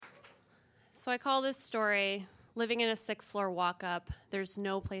So I call this story, Living in a Sixth-Floor Walk-Up, There's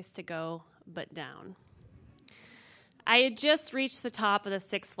No Place to Go But Down. I had just reached the top of the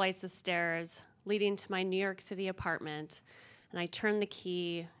 6 flights of stairs leading to my New York City apartment, and I turned the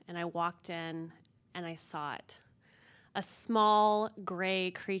key, and I walked in, and I saw it. A small,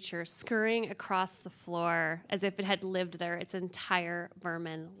 gray creature scurrying across the floor as if it had lived there its entire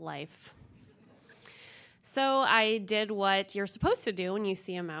vermin life. So I did what you're supposed to do when you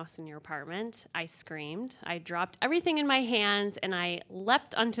see a mouse in your apartment. I screamed, I dropped everything in my hands, and I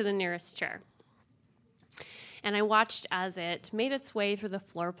leapt onto the nearest chair. And I watched as it made its way through the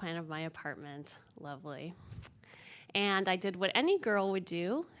floor plan of my apartment. Lovely. And I did what any girl would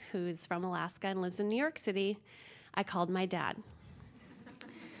do who's from Alaska and lives in New York City. I called my dad.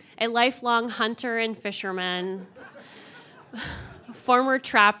 A lifelong hunter and fisherman, former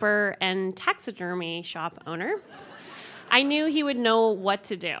trapper and taxidermy shop owner. I knew he would know what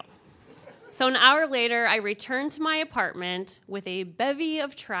to do. So an hour later, I returned to my apartment with a bevy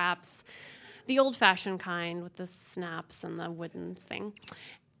of traps, the old-fashioned kind with the snaps and the wooden thing,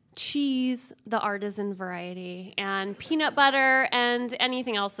 cheese, the artisan variety, and peanut butter, and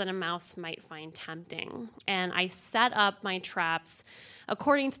anything else that a mouse might find tempting. And I set up my traps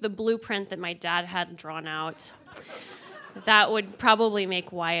according to the blueprint that my dad had drawn out. That would probably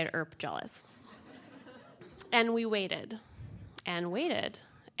make Wyatt Earp jealous. And we waited, and we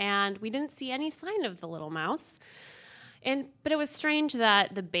didn't see any sign of the little mouse. But it was strange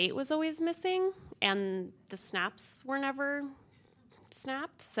that the bait was always missing, and the snaps were never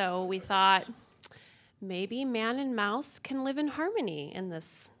snapped. So we thought, maybe man and mouse can live in harmony in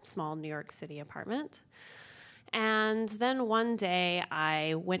this small New York City apartment. And then one day,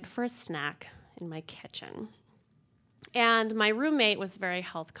 I went for a snack in my kitchen. And my roommate was very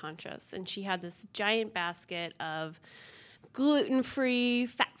health conscious, and she had this giant basket of gluten-free,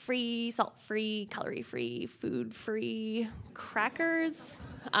 fat-free, salt-free, calorie-free, food-free crackers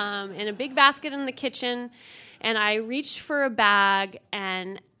in a big basket in the kitchen. And I reached for a bag,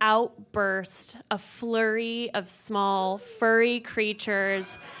 and out burst a flurry of small, furry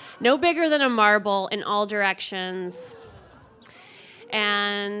creatures, no bigger than a marble, in all directions.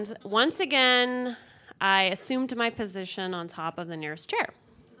 And once again, I assumed my position on top of the nearest chair.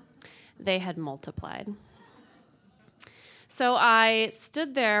 They had multiplied. So I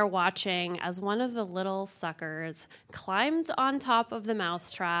stood there watching as one of the little suckers climbed on top of the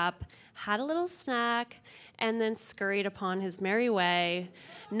mousetrap, had a little snack, and then scurried upon his merry way,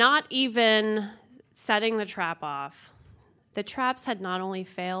 not even setting the trap off. The traps had not only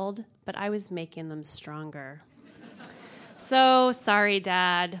failed, but I was making them stronger. So, sorry,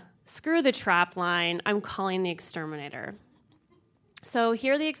 Dad. Screw the trap line. I'm calling the exterminator. So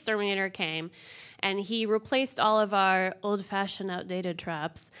here the exterminator came, and he replaced all of our old-fashioned, outdated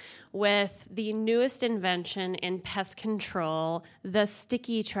traps with the newest invention in pest control, the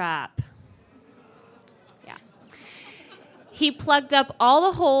sticky trap. Yeah. He plugged up all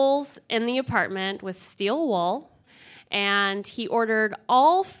the holes in the apartment with steel wool, and he ordered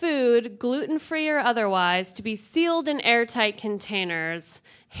all food, gluten-free or otherwise, to be sealed in airtight containers,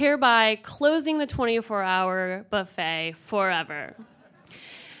 hereby closing the 24-hour buffet forever.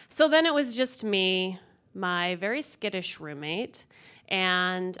 So then it was just me, my very skittish roommate,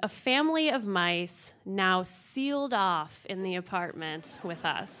 and a family of mice now sealed off in the apartment with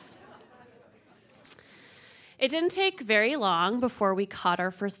us. It didn't take very long before we caught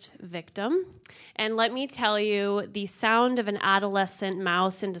our first victim. And let me tell you, the sound of an adolescent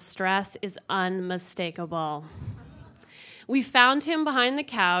mouse in distress is unmistakable. We found him behind the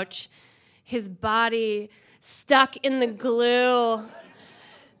couch, his body stuck in the glue,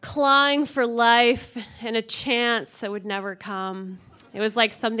 clawing for life and a chance that would never come. It was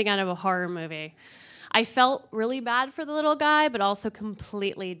like something out of a horror movie. I felt really bad for the little guy, but also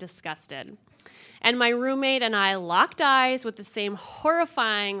completely disgusted. And my roommate and I locked eyes with the same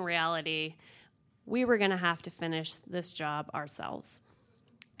horrifying reality. We were going to have to finish this job ourselves.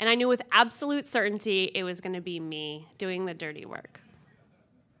 And I knew with absolute certainty it was going to be me doing the dirty work.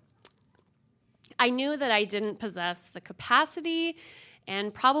 I knew that I didn't possess the capacity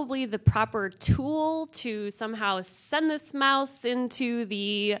and probably the proper tool to somehow send this mouse into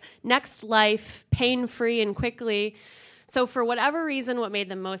the next life pain-free and quickly. So for whatever reason, what made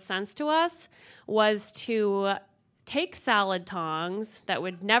the most sense to us was to take salad tongs that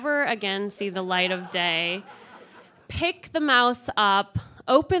would never again see the light of day, pick the mouse up,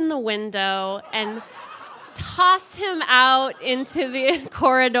 open the window, and toss him out into the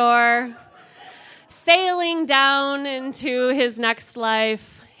corridor, sailing down into his next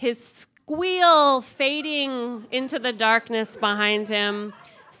life, his squeal fading into the darkness behind him,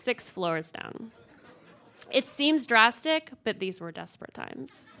 6 floors down. It seems drastic, but these were desperate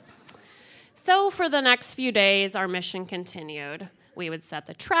times. So for the next few days, our mission continued. We would set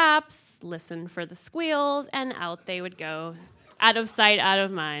the traps, listen for the squeals, and out they would go. Out of sight, out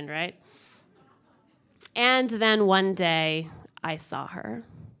of mind, right? And then one day, I saw her,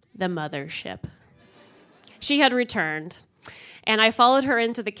 the mothership. She had returned, and I followed her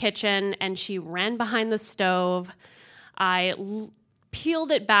into the kitchen, and she ran behind the stove. I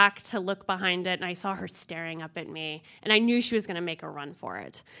peeled it back to look behind it, and I saw her staring up at me, and I knew she was going to make a run for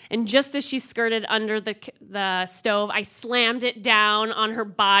it. And just as she skirted under the stove, I slammed it down on her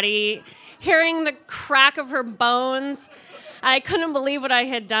body, hearing the crack of her bones. I couldn't believe what I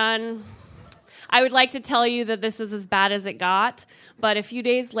had done. I would like to tell you that this is as bad as it got, but a few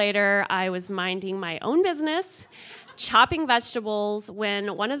days later, I was minding my own business, chopping vegetables,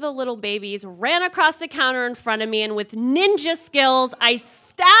 when one of the little babies ran across the counter in front of me, and with ninja skills, I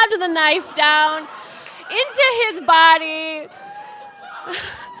stabbed the knife down into his body,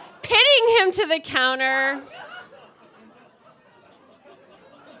 pinning him to the counter.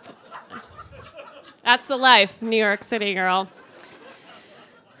 That's the life, New York City girl.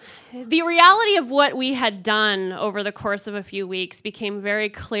 The reality of what we had done over the course of a few weeks became very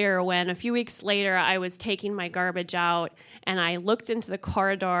clear when a few weeks later I was taking my garbage out and I looked into the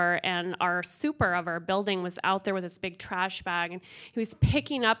corridor, and our super of our building was out there with this big trash bag, and he was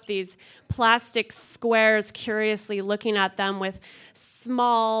picking up these plastic squares, curiously looking at them with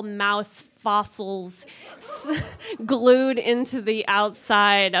small mouse fossils glued into the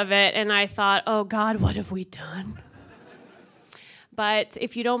outside of it. And I thought, oh God, what have we done? But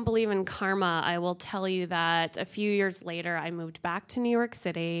if you don't believe in karma, I will tell you that a few years later, I moved back to New York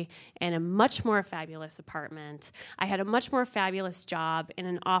City in a much more fabulous apartment. I had a much more fabulous job in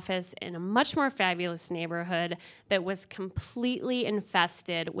an office in a much more fabulous neighborhood that was completely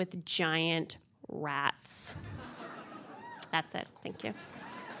infested with giant rats. That's it. Thank you.